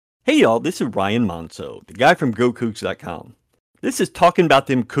Hey y'all, this is Ryan Monso, the guy from GoCougs.com. This is Talkin Bout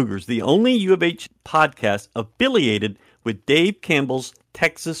Them Cougars, the only U of H podcast affiliated with Dave Campbell's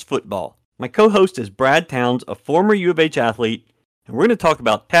Texas football. My co-host is Brad Towns, a former U of H athlete, and we're going to talk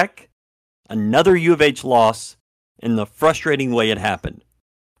about Tech, another U of H loss, and the frustrating way it happened.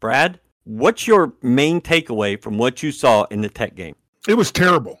 Brad, what's your main takeaway from what you saw in the Tech game? It was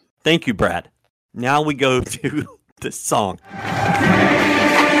terrible. Thank you, Brad. Now we go to the song.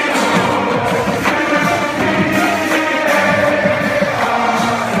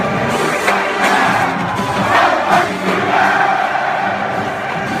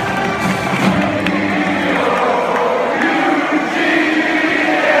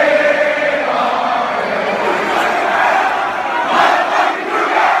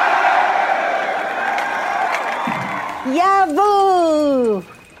 Yahoo!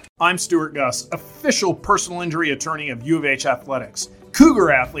 I'm Stuart Gus, official personal injury attorney of U of H Athletics.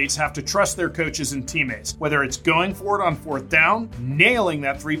 Cougar athletes have to trust their coaches and teammates, whether it's going for it on fourth down, nailing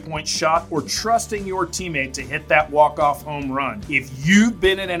that three-point shot, or trusting your teammate to hit that walk-off home run. If you've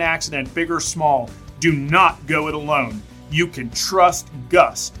been in an accident, big or small, do not go it alone. You can trust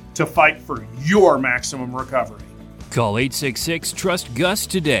Gus to fight for your maximum recovery. Call 866-TRUST-GUS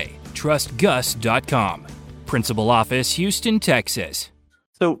today. TrustGus.com. Principal Office, Houston, Texas.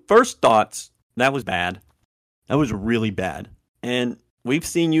 So first thoughts, that was bad. That was really bad. And we've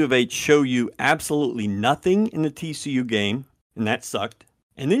seen U of H show you absolutely nothing in the TCU game, and that sucked.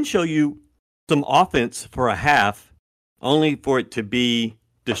 And then show you some offense for a half, only for it to be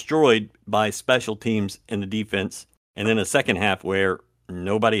destroyed by special teams and the defense. And then a second half where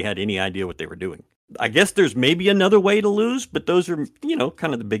nobody had any idea what they were doing. I guess there's maybe another way to lose, but those are,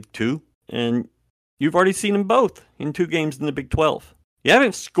 kind of the big two. And you've already seen them both in 2 games in the Big 12. You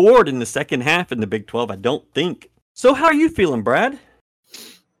haven't scored in the second half in the Big 12, I don't think. So how are you feeling, Brad?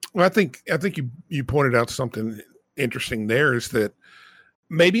 Well, I think you pointed out something interesting there is that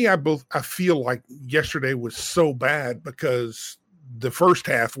maybe I feel like yesterday was so bad because the first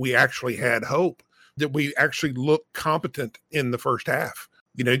half we actually had hope that we actually looked competent in the first half.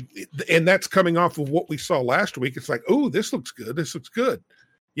 And that's coming off of what we saw last week. It's like, oh, this looks good. This looks good.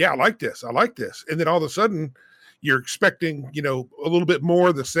 Yeah, I like this. And then all of a sudden you're expecting, a little bit more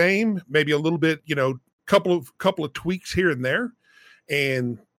of the same, maybe a little bit, couple of tweaks here and there,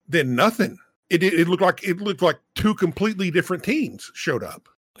 and then nothing. It looked like 2 completely different teams showed up.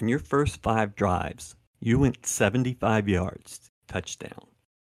 On your first 5 drives, you went 75 yards, touchdown.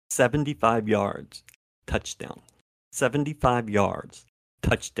 75 yards, touchdown. 75 yards,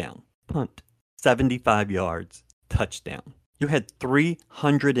 touchdown. Punt. 75 yards, touchdown. You had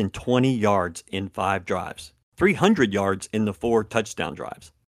 320 yards in 5 drives. 300 yards in the 4 touchdown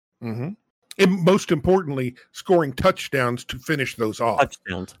drives. Mm-hmm. And most importantly, scoring touchdowns to finish those off.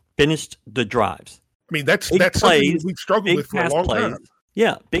 Touchdowns. Finished the drives. I mean, that's plays, something we've struggled with for a long time.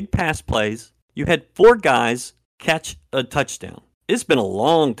 Yeah, big pass plays. You had 4 guys catch a touchdown. It's been a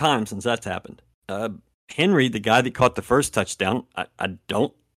long time since that's happened. Henry, the guy that caught the first touchdown, I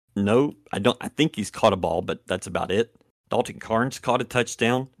don't know. I think he's caught a ball, but that's about it. Dalton Carnes caught a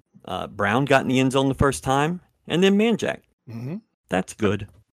touchdown. Brown got in the end zone the first time. And then Manjack. Mm-hmm. That's good.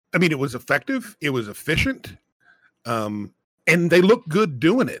 I mean, it was effective. It was efficient. And they looked good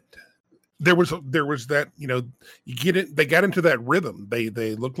doing it. There was that, you get it. They got into that rhythm. They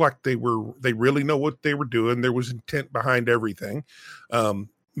looked like they really know what they were doing. There was intent behind everything.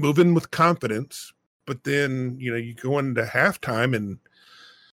 Moving with confidence. But then, you go into halftime and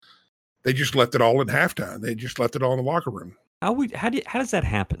they just left it all in halftime. They just left it all in the locker room. How does that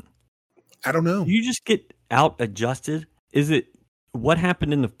happen? I don't know. You just get out adjusted? Is it what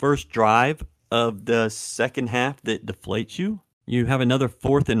happened in the first drive of the second half that deflates you? You have another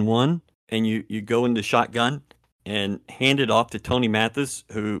 4th and 1, and you go into shotgun and hand it off to Tony Mathis,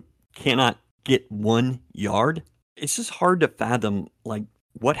 who cannot get 1 yard? It's just hard to fathom,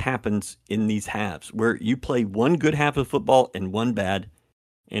 what happens in these halves where you play 1 good half of football and 1 bad,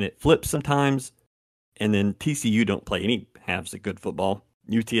 and it flips sometimes, and then TCU don't play any halves of good football.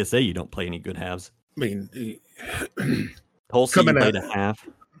 UTSA, you don't play any good halves. I mean, Tulsa played a half.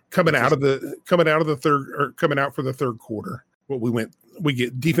 Coming out for the third quarter. We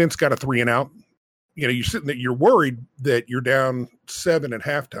get defense got a 3 and out. You're sitting there, you're worried that you're down 7 at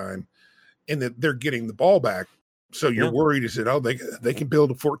halftime and that they're getting the ball back. So you're worried, is that, they can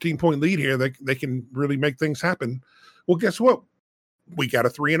build a 14-point lead here. They can really make things happen. Well, guess what? We got a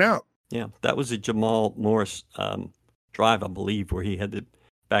 3 and out. Yeah, that was a Jamal Morris drive, I believe, where he had the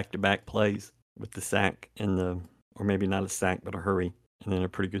back-to-back plays with the sack and or maybe not a sack, but a hurry, and then a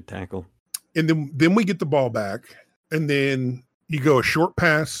pretty good tackle. And then we get the ball back, and then You go a short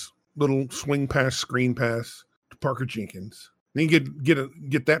pass, little swing pass, screen pass to Parker Jenkins. Then you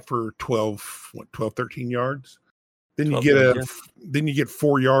get that for 12, 13 yards. Then you get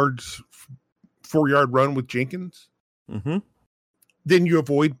 4 yards, 4-yard run with Jenkins. Mm-hmm. Then you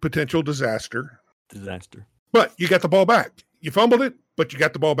avoid potential disaster. But you got the ball back. You fumbled it, but you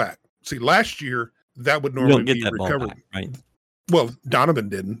got the ball back. See, last year that would normally be recovered. Ball back, right? Well, Donovan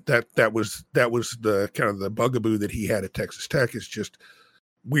didn't. That was the kind of the bugaboo that he had at Texas Tech, is just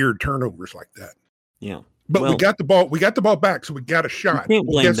weird turnovers like that. Yeah. But we got the ball back, so we got a shot. You can't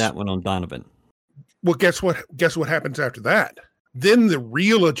blame that one on Donovan. Well, guess what happens after that? Then the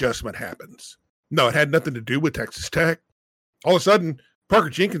real adjustment happens. No, it had nothing to do with Texas Tech. All of a sudden, Parker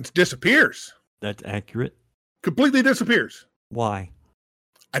Jenkins disappears. That's accurate. Completely disappears. Why?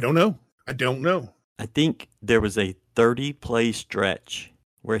 I don't know. I think there was a 30-play stretch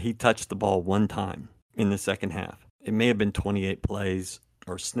where he touched the ball one time in the second half. It may have been 28 plays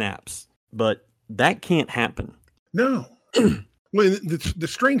or snaps, but that can't happen. No. Well, the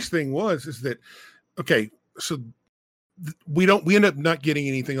strange thing is that, okay, so we end up not getting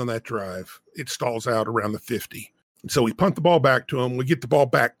anything on that drive. It stalls out around the 50. And so we punt the ball back to him. We get the ball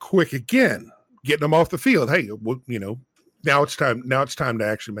back quick again, getting them off the field. Hey, now it's time to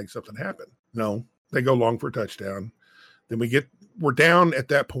actually make something happen. No, they go long for a touchdown. Then we're down at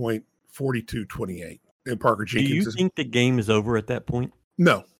that point, 42-28. And Parker Jenkins. Do you think the game is over at that point?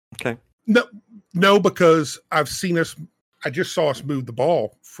 No. Okay. No, because I just saw us move the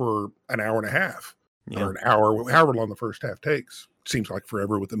ball for an hour and a half or an hour, however long the first half takes. Seems like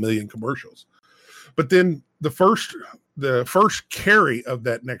forever with a million commercials. But then the first carry of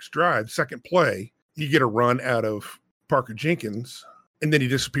that next drive, second play, you get a run out of Parker Jenkins, and then he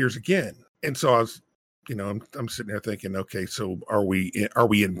disappears again. And so I was, I'm sitting there thinking, okay, so are we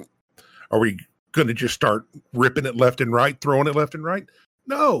going to just start ripping it left and right, throwing it left and right?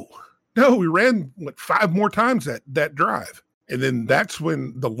 No, we ran 5 more times that drive. And then that's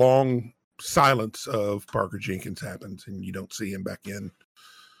when the long silence of Parker Jenkins happens and you don't see him back in.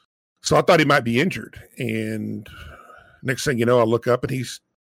 So I thought he might be injured. And next thing you know, I look up and he's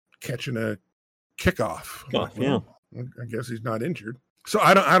catching a kickoff. I guess he's not injured. So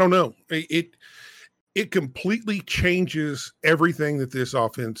I don't know. It completely changes everything that this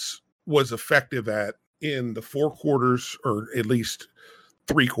offense was effective at in the 4 quarters, or at least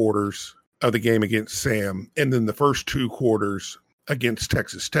 3 quarters of the game against Sam, and then the first 2 quarters against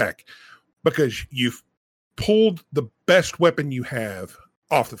Texas Tech, because you've pulled the best weapon you have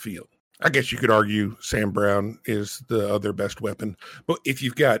off the field. I guess you could argue Sam Brown is the other best weapon, but if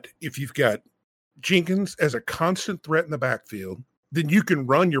you've got Jenkins as a constant threat in the backfield, then you can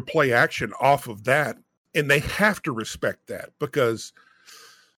run your play action off of that, and they have to respect that because,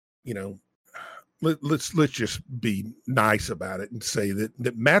 let's just be nice about it and say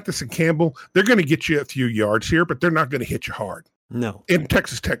that Mathis and Campbell, they're going to get you a few yards here, but they're not going to hit you hard. No. And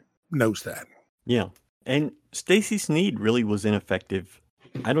Texas Tech knows that. Yeah. And Stacey Sneed really was ineffective.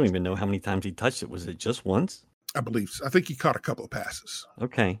 I don't even know how many times he touched it. Was it just once? I believe so. I think he caught a couple of passes.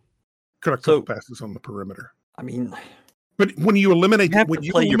 Okay. Caught a couple of passes on the perimeter. I mean, but when you eliminate that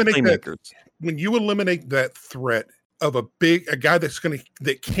threat of a guy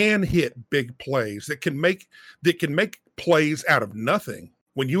that can hit big plays, that can make plays out of nothing,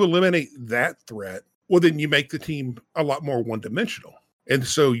 when you eliminate that threat, well, then you make the team a lot more one-dimensional. And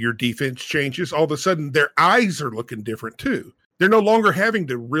so your defense changes. All of a sudden, their eyes are looking different too. They're no longer having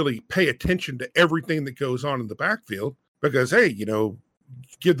to really pay attention to everything that goes on in the backfield because, hey,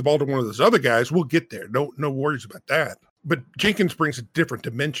 give the ball to one of those other guys, we'll get there. No worries about that. But Jenkins brings a different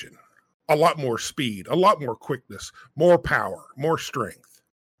dimension, a lot more speed, a lot more quickness, more power, more strength,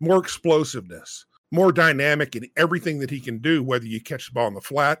 more explosiveness, more dynamic in everything that he can do, whether you catch the ball in the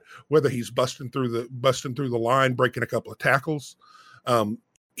flat, whether he's busting through the line, breaking a couple of tackles.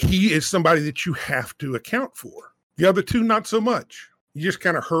 He is somebody that you have to account for. The other two, not so much. You just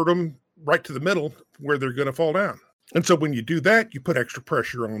kind of hurt them right to the middle where they're going to fall down. And so when you do that, you put extra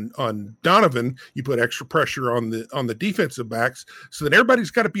pressure on Donovan. You put extra pressure on the defensive backs. So then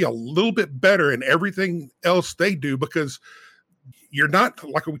everybody's got to be a little bit better in everything else they do, because you're not,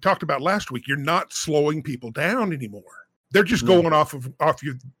 like we talked about last week, you're not slowing people down anymore. They're just going off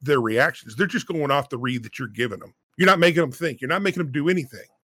their reactions. They're just going off the read that you're giving them. You're not making them think. You're not making them do anything.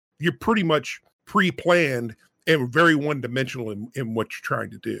 You're pretty much pre-planned and very one-dimensional in what you're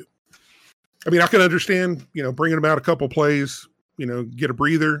trying to do. I mean, I can understand, bringing them out a couple plays, get a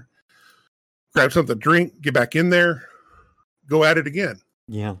breather, grab something to drink, get back in there, go at it again.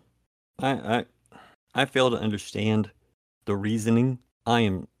 Yeah. I fail to understand the reasoning. I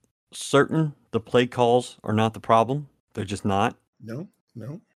am certain the play calls are not the problem. They're just not. No.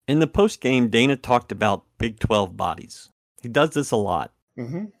 In the post game, Dana talked about Big 12 bodies. He does this a lot.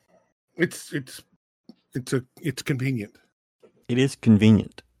 Mm-hmm. It's convenient. It is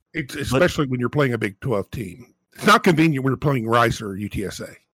convenient. It's especially when you're playing a Big 12 team. It's not convenient when you're playing Rice or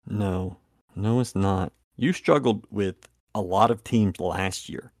UTSA. No, it's not. You struggled with a lot of teams last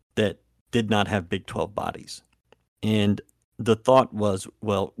year that did not have Big 12 bodies. And the thought was,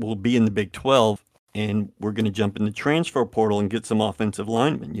 well, we'll be in the Big 12 and we're going to jump in the transfer portal and get some offensive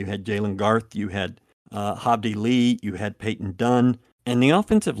linemen. You had Jalen Garth, you had Habdi Lee, you had Peyton Dunn. And the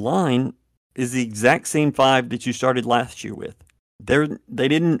offensive line is the exact same 5 that you started last year with. They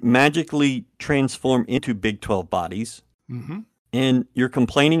didn't magically transform into Big 12 bodies. Mm-hmm. And you're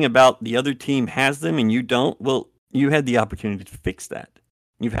complaining about the other team has them and you don't. Well, you had the opportunity to fix that.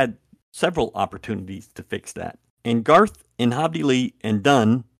 You've had several opportunities to fix that. And Garth and Habdi Lee and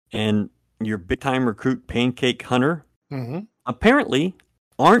Dunn and your big-time recruit Pancake Hunter apparently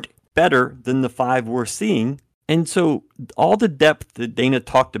aren't better than the 5 we're seeing. And so all the depth that Dana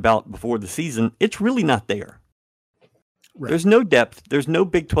talked about before the season, it's really not there. Right. There's no depth. There's no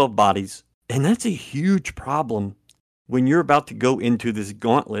Big 12 bodies. And that's a huge problem when you're about to go into this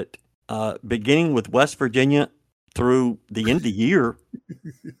gauntlet, beginning with West Virginia through the end of the year.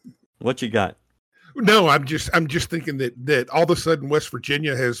 What you got? No, I'm just thinking that all of a sudden West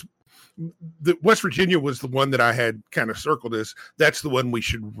Virginia was the one that I had kind of circled as that's the one we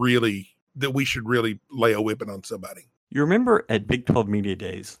should really lay a whipping on somebody. You remember at Big 12 Media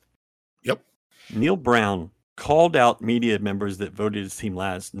Days? Yep. Neil Brown called out media members that voted his team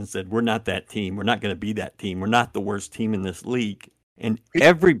last and said, we're not that team. We're not going to be that team. We're not the worst team in this league. And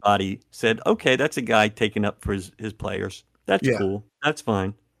everybody said, okay, that's a guy taking up for his players. That's cool. That's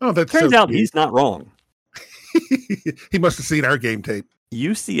fine. Oh, that turns out he's not wrong. He must have seen our game tape.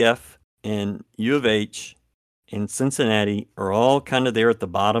 UCF and U of H and Cincinnati are all kind of there at the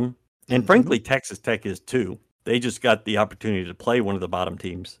bottom. And frankly, Texas Tech is too. They just got the opportunity to play one of the bottom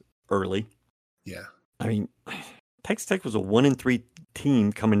teams early. Yeah. I mean, Texas Tech was a 1-3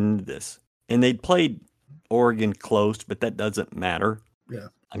 team coming into this. And they'd played Oregon close, but that doesn't matter. Yeah.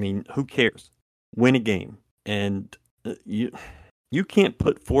 I mean, who cares? Win a game. And you can't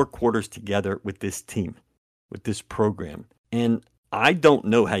put 4 quarters together with this team, with this program. And I don't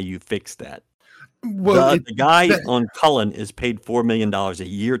know how you fix that. Well, the guy on Cullen is paid $4 million a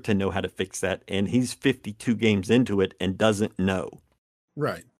year to know how to fix that, and he's 52 games into it and doesn't know.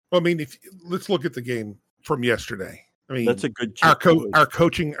 Right. Well, I mean, let's look at the game from yesterday. I mean, that's a good. Our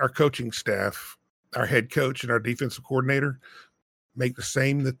coaching staff, our head coach and our defensive coordinator make the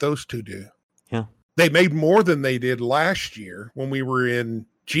same that those two do. Yeah. They made more than they did last year when we were in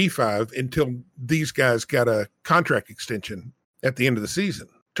G5 until these guys got a contract extension at the end of the season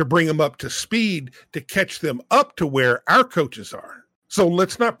to bring them up to speed, to catch them up to where our coaches are. So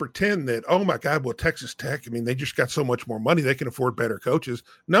let's not pretend that, oh my God, well, Texas Tech, I mean, they just got so much more money, they can afford better coaches.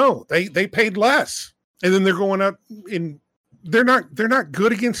 No, they paid less. And then they're going out in, they're not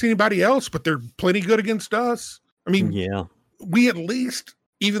good against anybody else, but they're plenty good against us. I mean, yeah, we at least,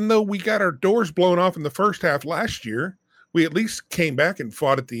 even though we got our doors blown off in the first half last year, we at least came back and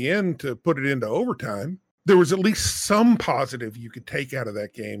fought at the end to put it into overtime. There was at least some positive you could take out of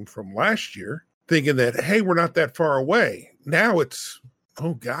that game from last year, thinking that, hey, we're not that far away. Now it's,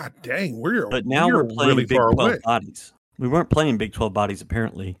 oh, God dang, we're playing really Big far 12 away. Bodies. We weren't playing Big 12 bodies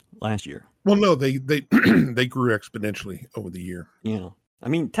apparently last year. Well, no, they they grew exponentially over the year. Yeah. I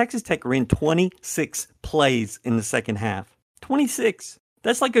mean, Texas Tech ran 26 plays in the second half. 26.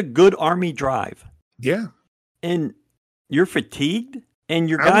 That's like a good Army drive. Yeah. And you're fatigued, and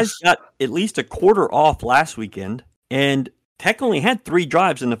your guys got at least a quarter off last weekend, and Tech only had 3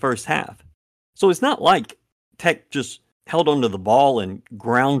 drives in the first half. So it's not like Tech just held onto the ball and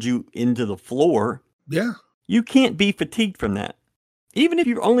ground you into the floor. Yeah. You can't be fatigued from that. Even if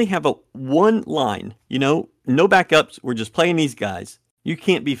you only have one line, no backups, we're just playing these guys, you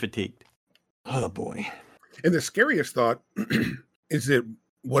can't be fatigued. Oh, boy. And the scariest thought is that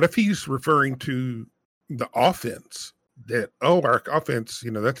what if he's referring to the offense? That, our offense,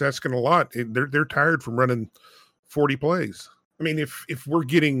 that's asking a lot. They're tired from running 40 plays. I mean, if we're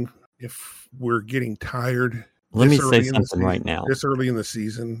getting tired, let me say something right now. This early in the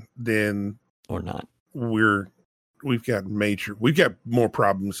season, then or not, we've got more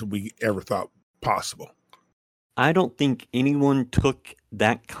problems than we ever thought possible. I don't think anyone took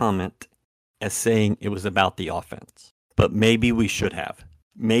that comment as saying it was about the offense, but maybe we should have.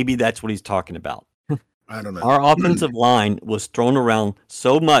 Maybe that's what he's talking about. I don't know. Our offensive line was thrown around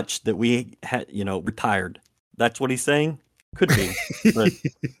so much that we had, retired. That's what he's saying? Could be. But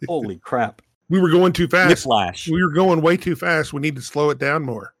holy crap. We were going too fast. Whiplash. We were going way too fast. We need to slow it down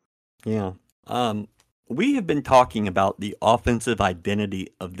more. Yeah. We have been talking about the offensive identity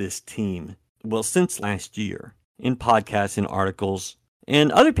of this team, well, since last year, in podcasts and articles,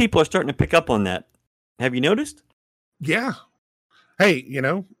 and other people are starting to pick up on that. Have you noticed? Yeah. Hey,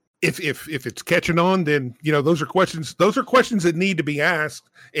 if it's catching on, then, those are questions that need to be asked,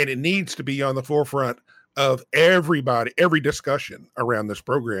 and it needs to be on the forefront of every discussion around this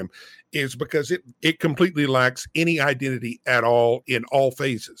program, is because it completely lacks any identity at all in all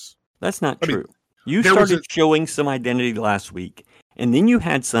phases. That's not true. You started showing some identity last week, and then you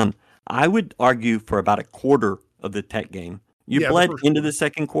had some, I would argue, for about a quarter of the Tech game. You bled into the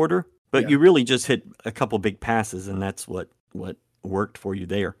second quarter, but you really just hit a couple big passes, and that's what worked for you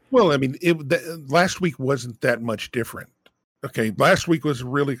there. Well, I mean, last week wasn't that much different. Okay, last week was a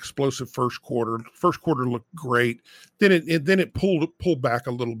really explosive first quarter. First quarter looked great. Then it pulled back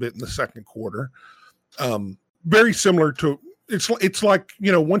a little bit in the second quarter. Very similar to it's like,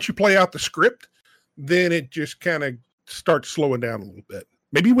 once you play out the script, then it just kind of starts slowing down a little bit.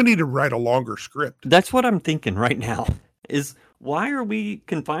 Maybe we need to write a longer script. That's what I'm thinking right now, is why are we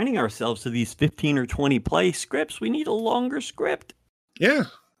confining ourselves to these 15 or 20 play scripts? We need a longer script. Yeah,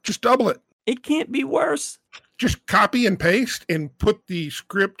 just double it. It can't be worse. Just copy and paste and put the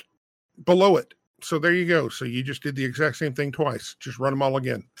script below it. So there you go. So you just did the exact same thing twice. Just run them all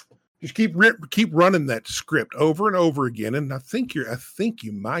again. Just keep running that script over and over again, and I think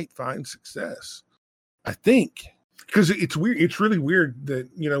you might find success. I think, because it's weird. It's really weird that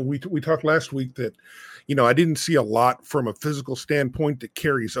we talked last week that I didn't see a lot from a physical standpoint that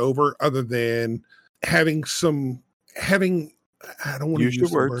carries over, other than having. I don't want to use the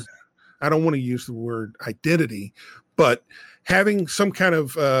word. I don't want to use the word identity, but having some kind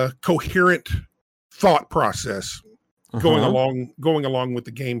of coherent thought process going along with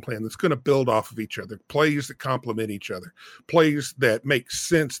the game plan that's going to build off of each other, plays that complement each other, plays that make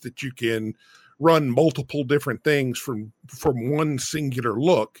sense, that you can run multiple different things from one singular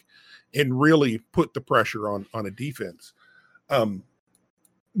look and really put the pressure on a defense.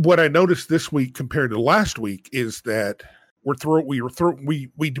 What I noticed this week compared to last week is that we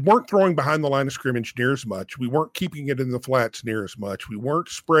weren't throwing behind the line of scrimmage near as much. We weren't keeping it in the flats near as much. We weren't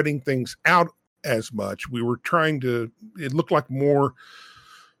spreading things out as much. We were it looked like more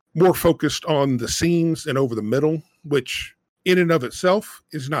focused on the seams and over the middle, which in and of itself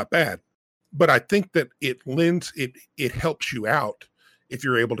is not bad. But I think that it helps you out if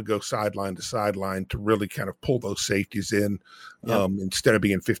you're able to go sideline to sideline to really kind of pull those safeties in. Yep. Instead of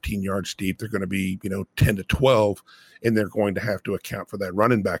being 15 yards deep, they're going to be 10 to 12, and they're going to have to account for that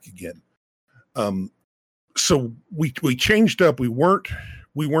running back again. So we changed up. We weren't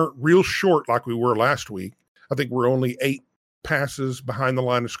real short like we were last week. I think we're only 8 passes behind the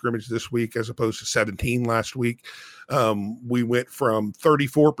line of scrimmage this week, as opposed to 17 last week. We went from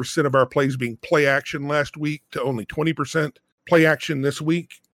 34% of our plays being play action last week to only 20% play action this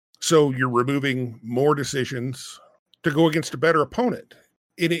week. So you're removing more decisions to go against a better opponent.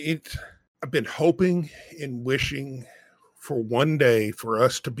 I've been hoping and wishing for one day for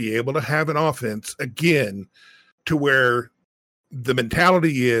us to be able to have an offense again, to where the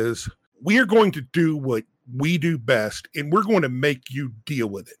mentality is, we are going to do what we do best, and we're going to make you deal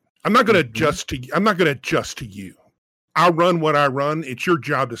with it. I'm not going to adjust to you. I'm not going to adjust to you. I run what I run. It's your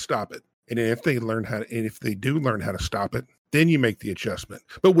job to stop it. And if they do learn how to stop it, then you make the adjustment.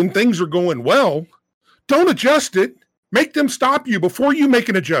 But when things are going well, don't adjust it. Make them stop you before you make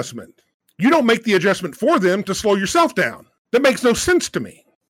an adjustment. You don't make the adjustment for them to slow yourself down. That makes no sense to me.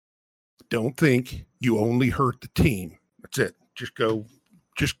 Don't think you only hurt the team. That's it.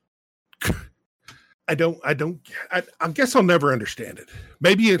 I guess I'll never understand it.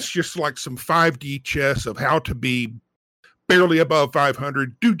 Maybe it's just like some 5D chess of how to be barely above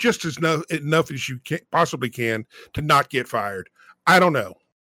 500, do just enough as you possibly can to not get fired. I don't know.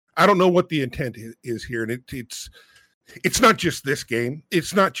 I don't know what the intent is here. And it's not just this game.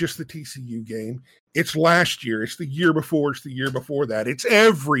 It's not just the TCU game. It's last year. It's the year before. It's the year before that. It's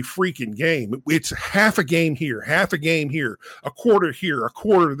every freaking game. It's half a game here, half a game here, a quarter here, a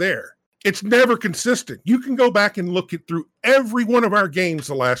quarter there. It's never consistent. You can go back and look through every one of our games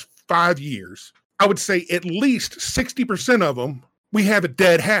the last 5 years. I would say at least 60% of them, we have a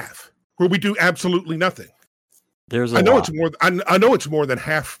dead half where we do absolutely nothing. I know it's more than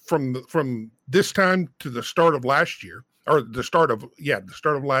half from this time to the start of last year, or the start of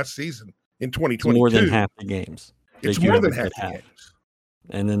last season in 2022. It's more than half the games. It's more than half the games.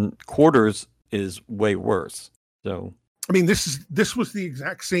 And then quarters is way worse. So I mean, this was the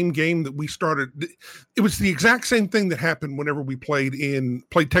exact same game that we started. It was the exact same thing that happened whenever we played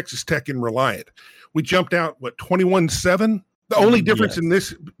Texas Tech in Reliant. We jumped out 21-7. The only difference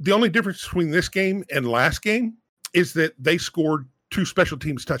between this game and last game is that they scored 2 special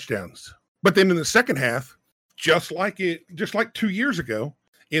teams touchdowns. But then in the second half, just like 2 years ago,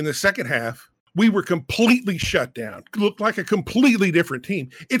 in the second half, we were completely shut down. Looked like a completely different team.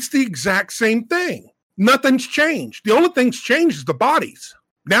 It's the exact same thing. Nothing's changed. The only thing's changed is the bodies.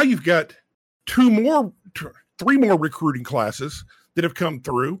 Now you've got 3 more recruiting classes that have come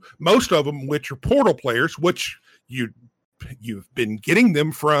through, most of them which are portal players, which you've been getting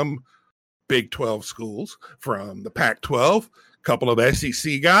them from Big 12 schools, from the Pac-12, a couple of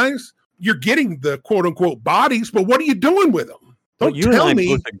SEC guys. You're getting the quote-unquote bodies, but what are you doing with them? What you and I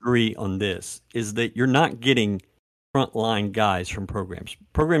both agree on this is that you're not getting frontline guys from programs.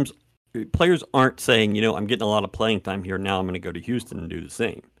 Players aren't saying, I'm getting a lot of playing time here. Now I'm going to go to Houston and do the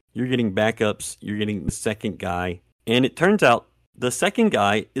same. You're getting backups. You're getting the second guy. And it turns out the second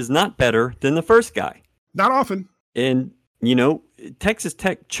guy is not better than the first guy. Not often. And, Texas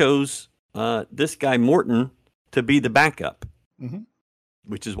Tech chose this guy Morton to be the backup,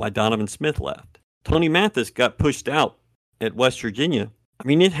 which is why Donovan Smith left. Tony Mathis got pushed out at West Virginia. I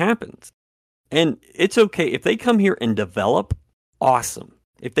mean, it happens. And it's okay. If they come here and develop, awesome.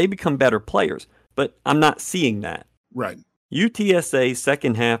 If they become better players. But I'm not seeing that. Right. UTSA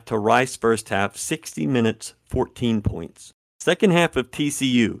second half to Rice first half, 60 minutes, 14 points. Second half of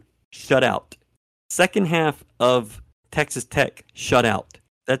TCU, shut out. Second half of Texas Tech, shut out.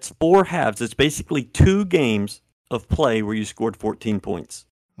 That's 4 halves. It's basically 2 games of play where you scored 14 points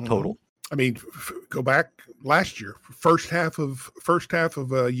total. I mean, go back last year. First half of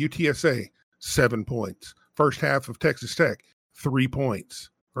UTSA, 7 points. First half of Texas Tech, 3 points.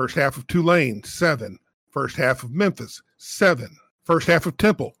 First half of Tulane, 7. First half of Memphis, 7. First half of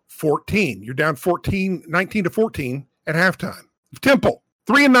Temple, 14. You're down 19-14 at halftime. Temple,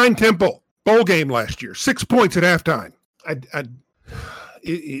 3-9 Temple. Bowl game last year, 6 points at halftime.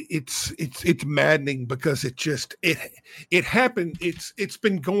 It's maddening because it happened. It's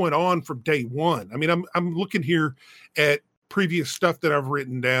been going on from day one. I mean, I'm looking here at previous stuff that I've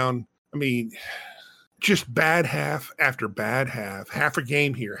written down. I mean, just bad half after bad half a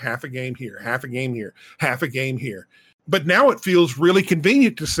game here, half a game here, half a game here, half a game here. But now it feels really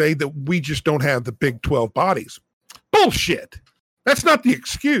convenient to say that we just don't have the Big 12 bodies. Bullshit. That's not the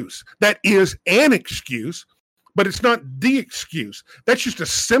excuse. That is an excuse, but it's not the excuse. That's just a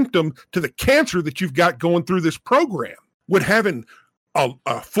symptom to the cancer that you've got going through this program. Would having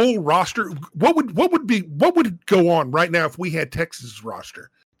a full roster, what would go on right now if we had Texas' roster?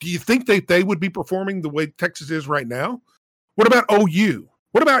 Do you think that they would be performing the way Texas is right now? What about OU?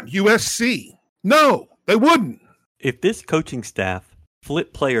 What about USC? No, they wouldn't. If this coaching staff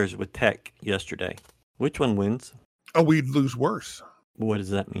flipped players with Tech yesterday, which one wins? Oh, we'd lose worse. What does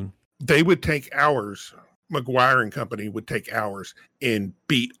that mean? They would take ours. McGuire and company would take ours and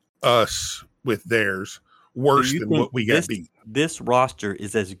beat us with theirs worse than what we got beat. This roster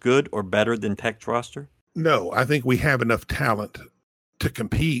is as good or better than Tech's roster? No, I think we have enough talent to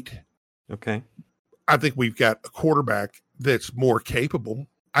compete. Okay. I think we've got a quarterback that's more capable.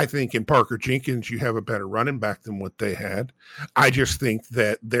 I think in Parker Jenkins, you have a better running back than what they had. I just think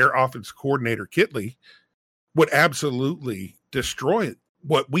that their offense coordinator, Kitley, would absolutely destroy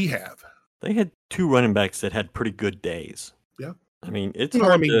what we have. They had 2 running backs that had pretty good days. Yeah. I mean, it's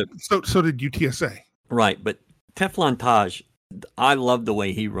hard to... So did UTSA. Right, but Teflon Taj, I love the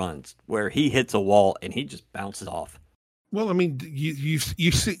way he runs, where he hits a wall and he just bounces off. Well, I mean, you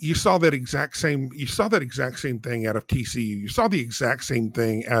saw that exact same thing out of TCU. You saw the exact same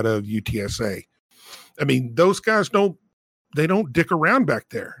thing out of UTSA. I mean, those guys don't dick around back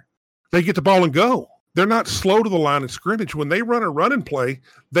there. They get the ball and go. They're not slow to the line of scrimmage. When they run a run and play,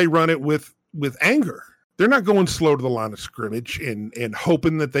 they run it with anger. They're not going slow to the line of scrimmage and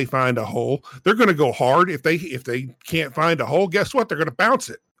hoping that they find a hole. They're going to go hard. If they can't find a hole, guess what? They're going to bounce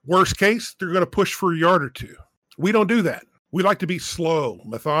it. Worst case, they're going to push for a yard or 2. We don't do that. We like to be slow,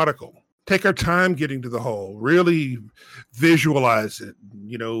 methodical, take our time getting to the hole, really visualize it,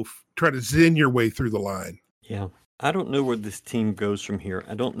 try to zen your way through the line. Yeah. I don't know where this team goes from here.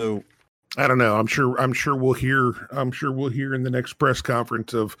 I don't know. I'm sure we'll hear in the next press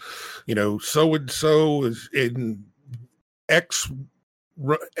conference of, so and so is in X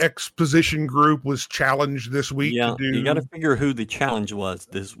position group was challenged this week. Yeah, to do. You got to figure who the challenge was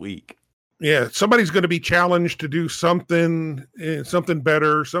this week. Yeah, somebody's going to be challenged to do something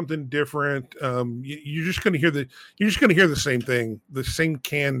better, something different. You're just going to hear the same thing, the same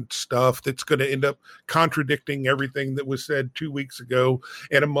canned stuff that's going to end up contradicting everything that was said 2 weeks ago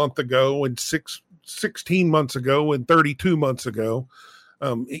and a month ago and 16 months ago and 32 months ago.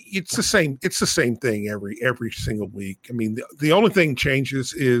 It's the same. It's the same thing every single week. I mean, the only thing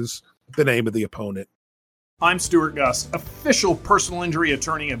changes is the name of the opponent. I'm Stuart Gus, official personal injury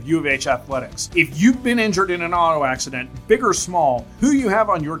attorney of U of H Athletics. If you've been injured in an auto accident, big or small, who you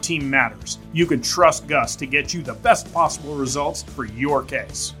have on your team matters. You can trust Gus to get you the best possible results for your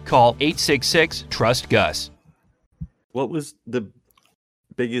case. Call 866-TRUST-GUS. What was the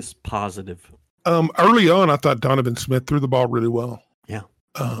biggest positive? Early on, I thought Donovan Smith threw the ball really well. Yeah,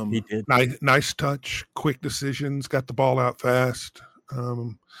 he did. Nice touch, quick decisions, got the ball out fast.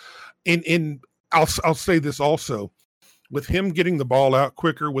 I'll say this also, with him getting the ball out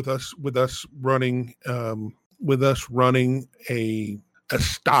quicker, with us running a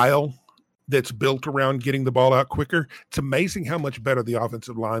style that's built around getting the ball out quicker. It's amazing how much better the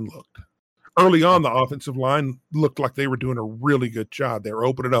offensive line looked. Early on, the offensive line looked like they were doing a really good job. They were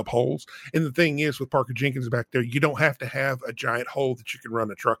opening up holes. And the thing is, with Parker Jenkins back there, you don't have to have a giant hole that you can run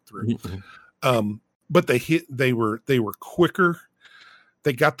a truck through. Mm-hmm. But they were quicker.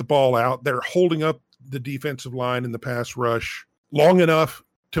 They got the ball out. They're holding up the defensive line in the pass rush long enough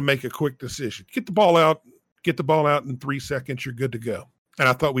to make a quick decision. Get the ball out in 3 seconds. You're good to go. And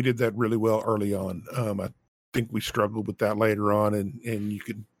I thought we did that really well early on. I think we struggled with that later on, and you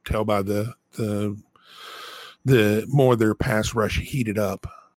could tell by the more their pass rush heated up.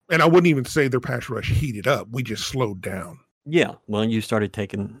 And I wouldn't even say their pass rush heated up. We just slowed down. Yeah. Well, you started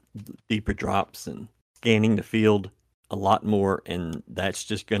taking deeper drops and scanning the field a lot more, and that's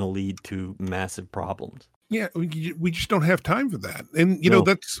just going to lead to massive problems. Yeah, we just don't have time for that. And know,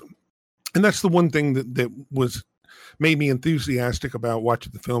 that's the one thing that was made me enthusiastic about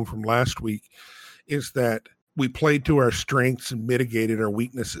watching the film from last week, is that we played to our strengths and mitigated our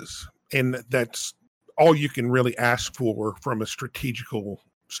weaknesses. And that's all you can really ask for from a strategical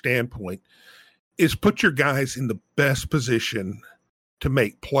standpoint, is put your guys in the best position to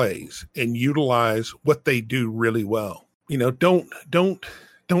make plays and utilize what they do really well. Don't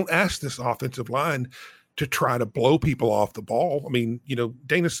ask this offensive line to try to blow people off the ball. I mean,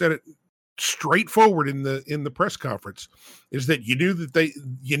 Dana said it straightforward in the press conference, is that you knew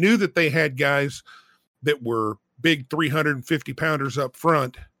that they had guys that were big 350 pounders up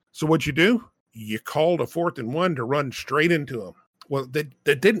front. So what'd you do? You called a 4th and 1 to run straight into them. Well,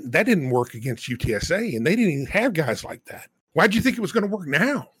 that didn't work against UTSA, and they didn't even have guys like that. Why'd you think it was going to work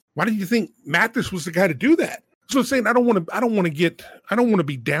now? Why did you think Mathis was the guy to do that? So I'm saying I don't want to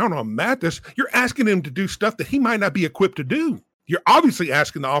be down on Mathis. You're asking him to do stuff that he might not be equipped to do. You're obviously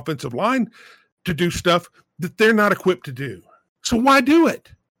asking the offensive line to do stuff that they're not equipped to do. So why do it?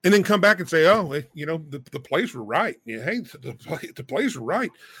 And then come back and say, oh, the plays were right. Yeah, hey, the plays were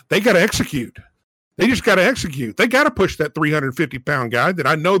right. They got to execute. They just got to execute. They got to push that 350-pound guy that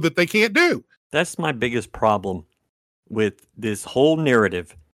I know that they can't do. That's my biggest problem with this whole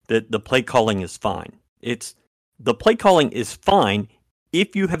narrative that the play calling is fine. The play calling is fine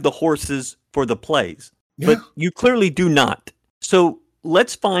if you have the horses for the plays, but you clearly do not. So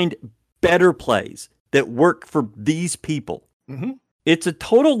let's find better plays that work for these people. Mm-hmm. It's a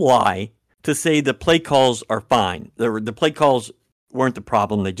total lie to say the play calls are fine. The play calls weren't the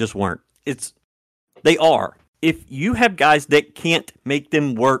problem. They just weren't. They are. If you have guys that can't make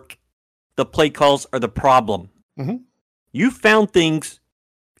them work, the play calls are the problem. Mm-hmm. You found things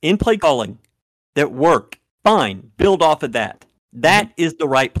in play calling that work. Fine. Build off of that. That is the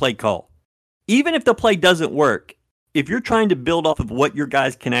right play call. Even if the play doesn't work, if you're trying to build off of what your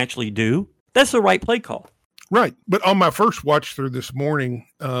guys can actually do, that's the right play call. Right. But on my first watch through this morning,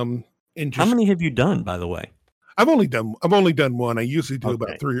 how many have you done, by the way? I've only done one. I usually do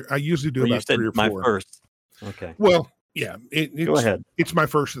about 3. I usually do about 3 or 4. My first. Okay. Well, yeah. Go ahead. It's my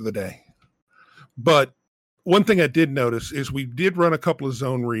first of the day. But one thing I did notice is we did run a couple of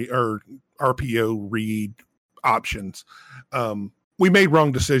zone or RPO read options. We made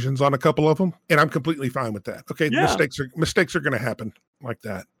wrong decisions on a couple of them, and I'm completely fine with that. Okay, yeah. Mistakes are going to happen like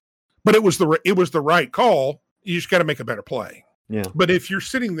that, but it was the right call. You just got to make a better play. Yeah. But if you're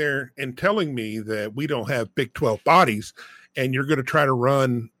sitting there and telling me that we don't have Big 12 bodies, and you're going to try to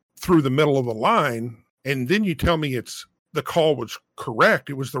run through the middle of the line, and then you tell me the call was correct,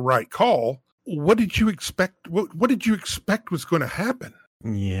 it was the right call. What did you expect? What did you expect was going to happen?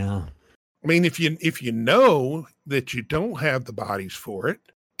 Yeah. I mean, if you know that you don't have the bodies for it,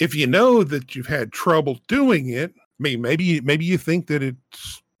 if you know that you've had trouble doing it, I mean, maybe you think that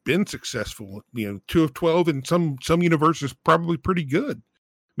been successful. 2 of 12 in some universes is probably pretty good.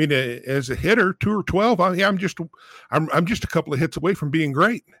 I mean, as a hitter, 2 or 12, I'm just a couple of hits away from being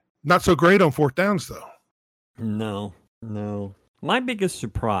great. Not so great on fourth downs, though. No. My biggest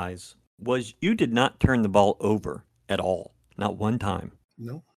surprise was you did not turn the ball over at all. Not one time.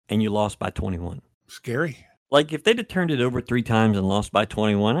 No. And you lost by 21. Scary. Like, if they'd have turned it over 3 times and lost by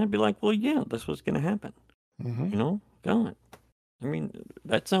 21, I'd be like, well, yeah, that's what's going to happen. Mm-hmm. God. I mean,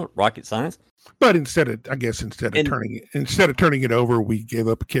 that's not rocket science. But instead of turning it over, we gave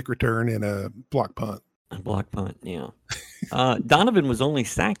up a kick return and a block punt. A block punt, yeah. Donovan was only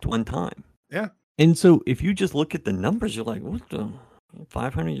sacked 1 time. Yeah. And so if you just look at the numbers, you're like, what the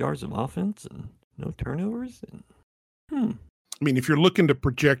 500 yards of offense and no turnovers? I mean, if you're looking to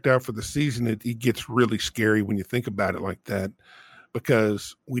project out for the season, it gets really scary when you think about it like that,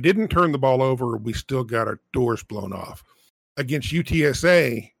 because we didn't turn the ball over. We still got our doors blown off. Against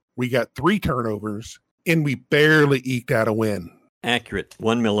UTSA, we got 3 turnovers, and we barely eked out a win. Accurate,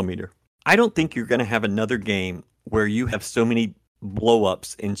 1 millimeter. I don't think you're going to have another game where you have so many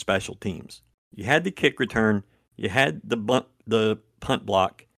blow-ups in special teams. You had the kick return, you had the punt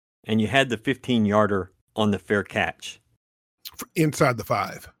block, and you had the 15-yarder on the fair catch. Inside the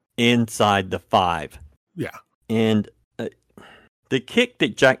 5. Inside the 5. Yeah. And the kick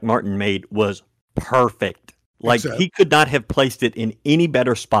that Jack Martin made was perfect. Like, he could not have placed it in any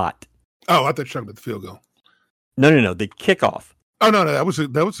better spot. Oh, I thought you were talking about the field goal. No, the kickoff. Oh, no, that was a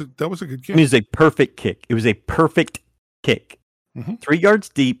good kick. It was a perfect kick. It was a perfect kick. Mm-hmm. 3 yards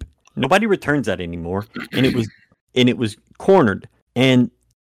deep. Nobody returns that anymore. And it was cornered. And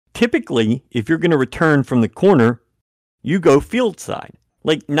typically, if you're going to return from the corner, you go field side.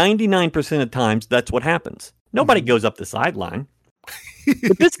 Like 99% of times, that's what happens. Nobody goes up the sideline.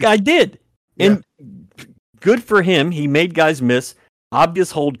 But this guy did. And good for him. He made guys miss.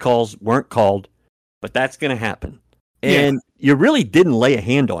 Obvious hold calls weren't called, but that's going to happen. And you really didn't lay a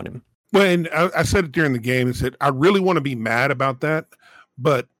hand on him. Well, and I said it during the game and said, I really want to be mad about that,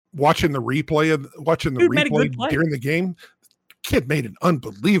 but watching the replay during the game, the kid made an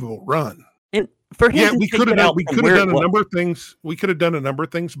unbelievable run. And for him, we could have done a number of things. We could have done a number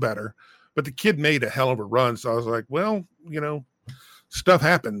of things better, but the kid made a hell of a run. So I was like, well, stuff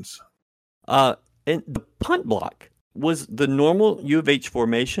happens. And the punt block was the normal U of H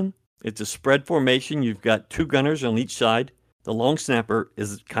formation. It's a spread formation. You've got 2 gunners on each side. The long snapper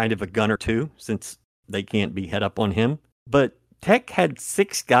is kind of a gunner too, since they can't be head up on him. But Tech had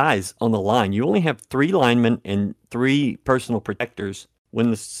 6 guys on the line. You only have 3 linemen and 3 personal protectors.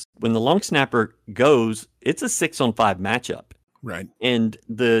 When the long snapper goes, it's a 6-on-5 matchup. Right. And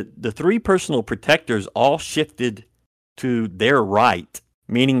the 3 personal protectors all shifted to their right,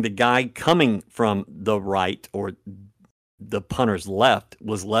 meaning the guy coming from the right or the punter's left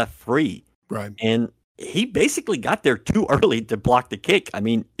was left free. Right. And he basically got there too early to block the kick. I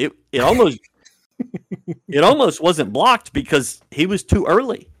mean, it almost it almost wasn't blocked because he was too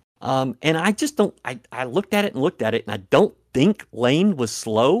early. And I just don't. I looked at it, and I don't think Lane was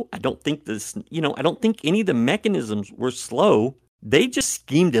slow. I don't think I don't think any of the mechanisms were slow. They just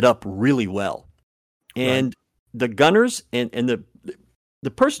schemed it up really well. And the gunners and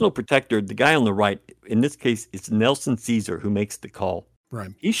the personal protector, the guy on the right, in this case, it's Nelson Caesar who makes the call.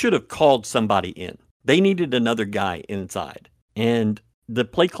 Right. He should have called somebody in. They needed another guy inside. And the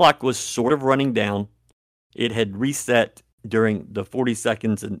play clock was sort of running down. It had reset during the 40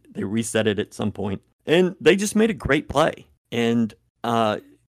 seconds, and they reset it at some point. And they just made a great play. And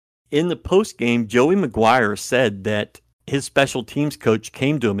in the post game, Joey McGuire said that his special teams coach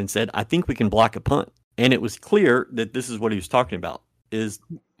came to him and said, I think we can block a punt. And it was clear that this is what he was talking about, is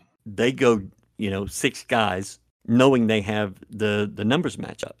they go, 6 guys knowing they have the numbers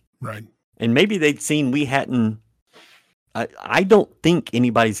match up. Right. And maybe they'd seen we hadn't. I don't think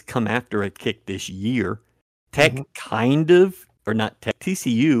anybody's come after a kick this year. Tech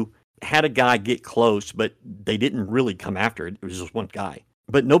TCU had a guy get close, but they didn't really come after it. It was just one guy.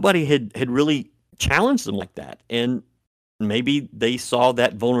 But nobody had really challenged them like that. And maybe they saw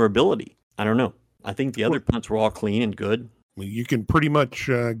that vulnerability. I don't know. I think the other punts were all clean and good. Well, you can pretty much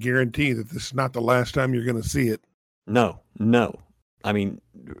guarantee that this is not the last time you're going to see it. No. I mean,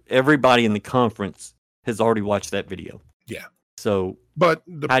 everybody in the conference has already watched that video. Yeah. So, but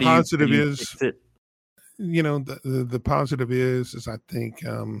the positive is, the the positive is I think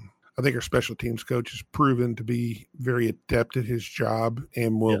our special teams coach has proven to be very adept at his job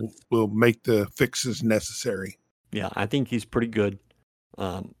and will make the fixes necessary. Yeah, I think he's pretty good.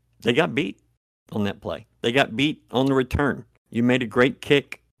 They got beat on that play. They got beat on the return. You made a great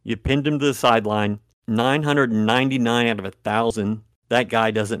kick. You pinned him to the sideline. 999 out of 1,000 that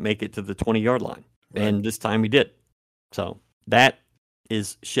guy doesn't make it to the 20-yard line. Right. And this time he did. So that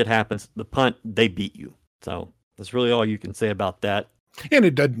is shit happens. The punt, they beat you. So that's really all you can say about that. And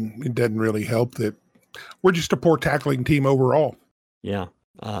it doesn't really help that we're just a poor tackling team overall. Yeah.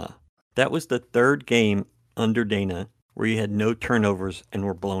 That was the third game under Dana where he had no turnovers and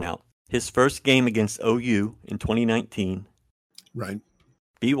were blown out. His first game against OU in 2019. Right.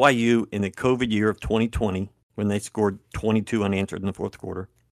 BYU in the COVID year of 2020 when they scored 22 unanswered in the fourth quarter.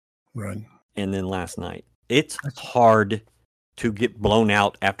 Right. And then last night. It's hard to get blown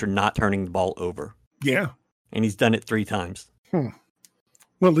out after not turning the ball over. Yeah. And he's done it 3 times. Well,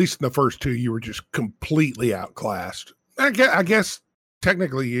 at least in the first 2, you were just completely outclassed. I guess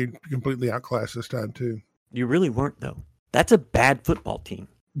technically you completely outclassed this time, too. You really weren't, though. That's a bad football team.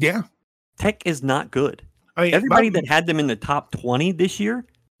 Yeah. Tech is not good. Everybody that had them in the top 20 this year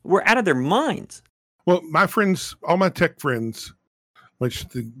were out of their minds. Well, my friends, all my Tech friends, which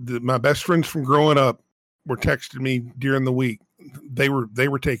my best friends from growing up, were texting me during the week. They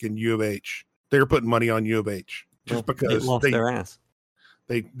were taking U of H. They were putting money on U of H just because they lost their ass.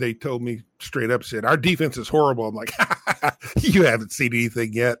 They told me straight up, said our defense is horrible. I'm like, you haven't seen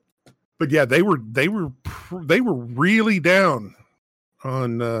anything yet. But yeah, they were really down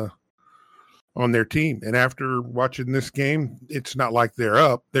on their team. And after watching this game, it's not like they're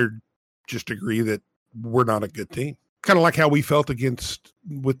up. They're just agree that we're not a good team. Kind of like how we felt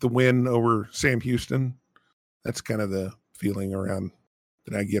with the win over Sam Houston. That's kind of the feeling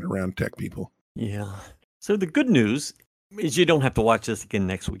that I get around Tech people. Yeah. So the good news is you don't have to watch this again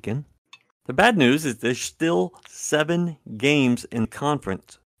next weekend. The bad news is there's still 7 games in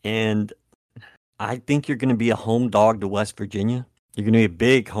conference. And I think you're going to be a home dog to West Virginia. You're going to be a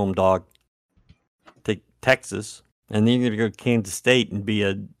big home dog to Texas. And then you're going to go to Kansas State and be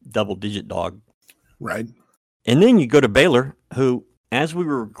a double-digit dog. Right. And then you go to Baylor, who, as we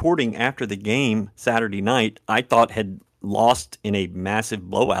were recording after the game Saturday night, I thought had lost in a massive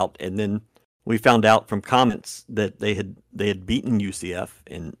blowout. And then we found out from comments that they had beaten UCF.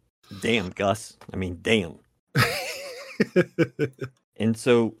 And damn, Gus. I mean, damn. And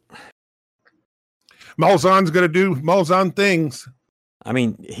so Malzahn's going to do Malzahn things. I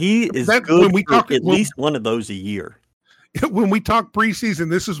mean, he is good for at least one of those a year. When we talk preseason,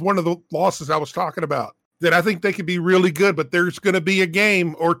 this is one of the losses I was talking about. That I think they could be really good, but there's going to be a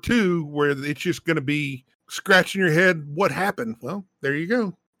game or 2 where it's just going to be scratching your head. What happened? Well, there you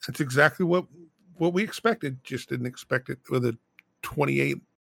go. That's exactly what we expected. Just didn't expect it with a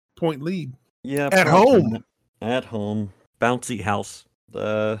 28-point lead. Yeah, at home. At home, bouncy house.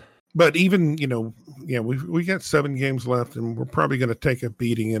 But even we got 7 games left, and we're probably going to take a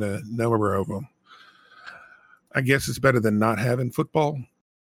beating in a number of them. I guess it's better than not having football,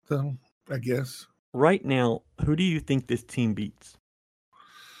 though. I guess. Right now, who do you think this team beats?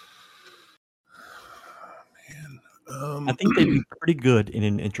 Man, I think they'd be pretty good in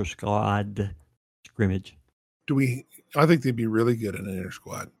an inter-squad scrimmage. I think they'd be really good in an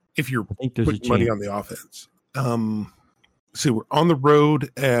inter-squad if you're putting money on the offense. See, we're on the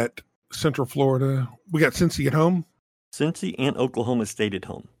road at Central Florida. We got Cincy at home. Cincy and Oklahoma State at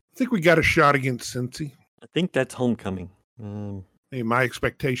home. I think we got a shot against Cincy. I think that's homecoming. My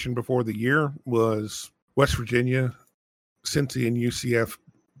expectation before the year was West Virginia, Cincy, and UCF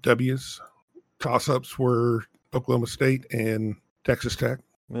W's. Toss-ups were Oklahoma State and Texas Tech.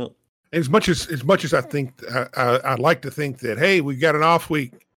 Well, as much as I think, I'd like to think that, hey, we've got an off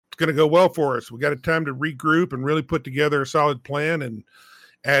week. It's going to go well for us. We got a time to regroup and really put together a solid plan and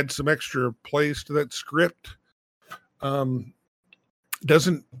add some extra plays to that script.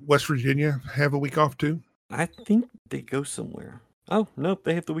 Doesn't West Virginia have a week off too? I think they go somewhere. Oh, nope,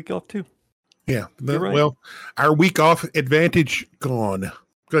 they have the week off too. Yeah, right. Well, our week off advantage gone.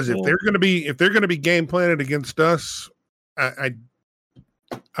 Because if they're going to be game planning against us, I'm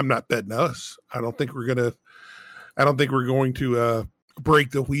not betting us. I don't think we're going to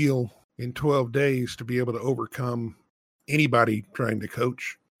break the wheel in 12 days to be able to overcome anybody trying to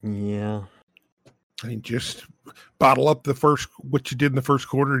coach. Yeah. I mean, just bottle up what you did in the first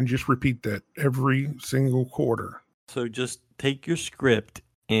quarter and just repeat that every single quarter. So just take your script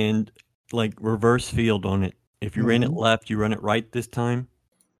and reverse field on it. If you ran it left, you run it right this time.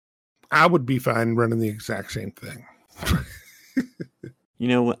 I would be fine running the exact same thing.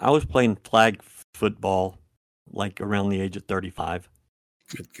 I was playing flag football around the age of 35.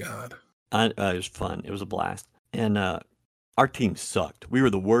 Good God. It was fun. It was a blast. And our team sucked. We were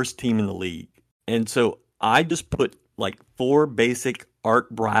the worst team in the league. And so I just put 4 basic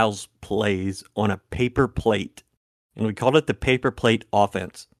Art Briles plays on a paper plate. And we called it the paper plate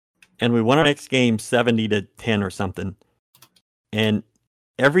offense. And we won our next game 70-10 or something. And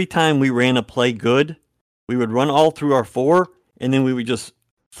every time we ran a play good, we would run all through our 4, and then we would just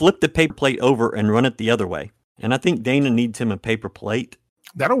flip the paper plate over and run it the other way. And I think Dana needs him a paper plate.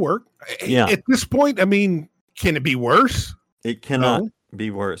 That'll work. Yeah. At this point, I mean, can it be worse? It cannot be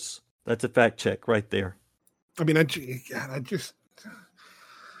worse. That's a fact check right there. I mean,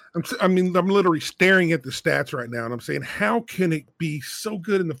 I'm literally staring at the stats right now, and I'm saying, how can it be so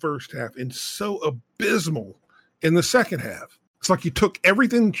good in the first half and so abysmal in the second half? It's like you took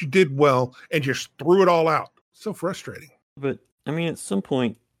everything that you did well and just threw it all out. So frustrating. But, I mean, at some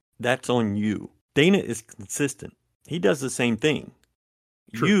point, that's on you. Dana is consistent. He does the same thing.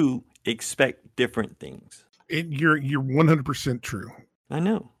 True. You expect different things. You're 100% true. I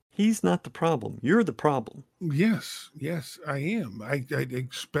know. He's not the problem. You're the problem. Yes, I am. I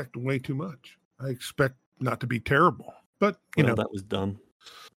expect way too much. I expect not to be terrible. But, you know. That was dumb.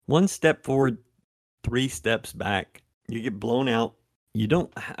 1 step forward, 3 steps back. You get blown out.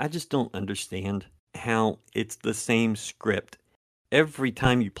 I just don't understand how it's the same script. Every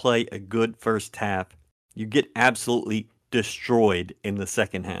time you play a good first half, you get absolutely destroyed in the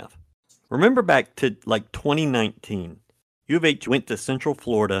second half. Remember back to like 2019, U of H went to Central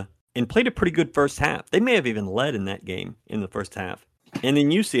Florida and played a pretty good first half. They may have even led in that game in the first half. And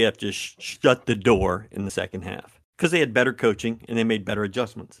then UCF just shut the door in the second half because they had better coaching and they made better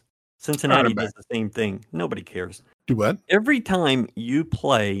adjustments. Cincinnati does the same thing. Nobody cares. Do what? Every time you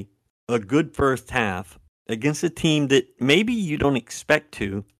play a good first half against a team that maybe you don't expect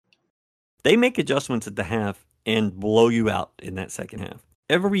to, they make adjustments at the half and blow you out in that second half.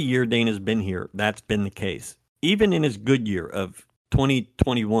 Every year Dana's been here, that's been the case. Even in his good year of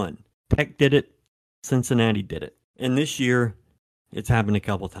 2021, Tech did it, Cincinnati did it. And this year, it's happened a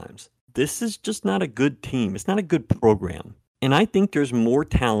couple times. This is just not a good team. It's not a good program. And I think there's more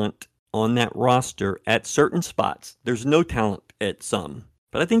talent on that roster at certain spots. There's no talent at some.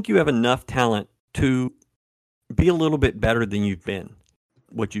 But I think you have enough talent to be a little bit better than you've been,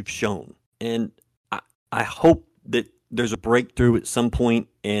 what you've shown. And I hope that there's a breakthrough at some point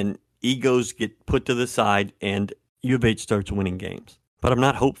and egos get put to the side and U of H starts winning games. But I'm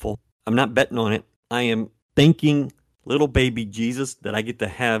not hopeful. I'm not betting on it. I am thanking little baby Jesus that I get to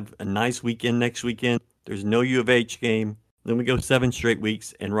have a nice weekend next weekend. There's no U of H game. Then we go 7 straight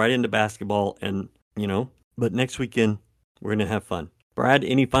weeks and right into basketball and, but next weekend we're going to have fun. Brad,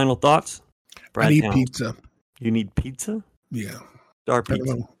 any final thoughts? I need pizza. You need pizza? Yeah. Star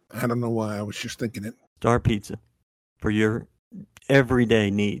Pizza. I don't know why. I was just thinking it. Star Pizza. For your everyday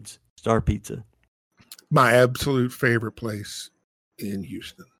needs. Star Pizza. My absolute favorite place in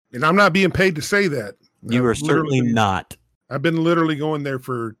Houston. And I'm not being paid to say that. You are certainly not. I've been literally going there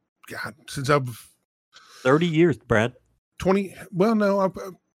for, since I've... 30 years, Brad. 20, well, no, I've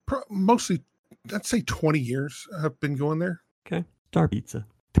mostly, I'd say 20 years I've been going there. Okay. Star Pizza.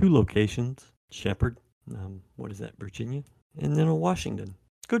 2 locations. Shepherd. Virginia. And then Washington.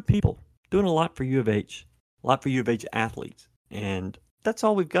 Good people. Doing a lot for U of H. A lot for U of H athletes. And that's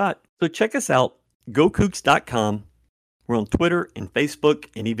all we've got. So check us out. GoCougs.com. We're on Twitter and Facebook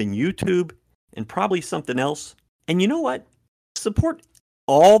and even YouTube and probably something else. And you know what? Support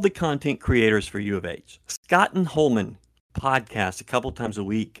all the content creators for U of H. Scott and Holman podcast a couple times a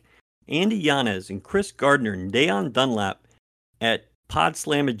week. Andy Yanez and Chris Gardner and Dayon Dunlap at Pod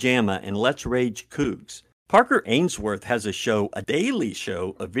Slamma-Jamma and Let's Rage Cougs. Parker Ainsworth has a show, a daily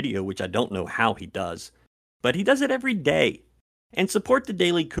show, a video, which I don't know how he does, but he does it every day. And support the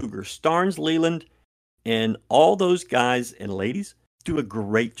Daily Cougar. Starnes Leland and all those guys and ladies do a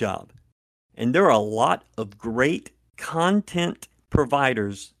great job. And there are a lot of great content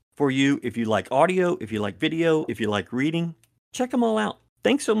providers for you if you like audio, if you like video, if you like reading. Check them all out.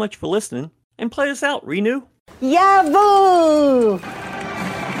 Thanks so much for listening, and play us out, Renew. Yahoo!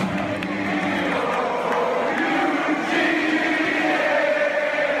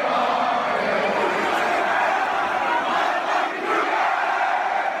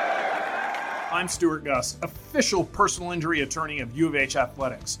 I'm Stuart Gus, official personal injury attorney of U of H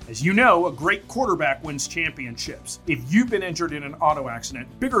Athletics. As you know, a great quarterback wins championships. If you've been injured in an auto accident,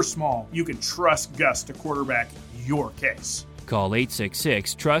 big or small, you can trust Gus to quarterback your case. Call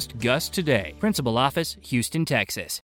 866-TRUST-GUS today. Principal Office, Houston, Texas.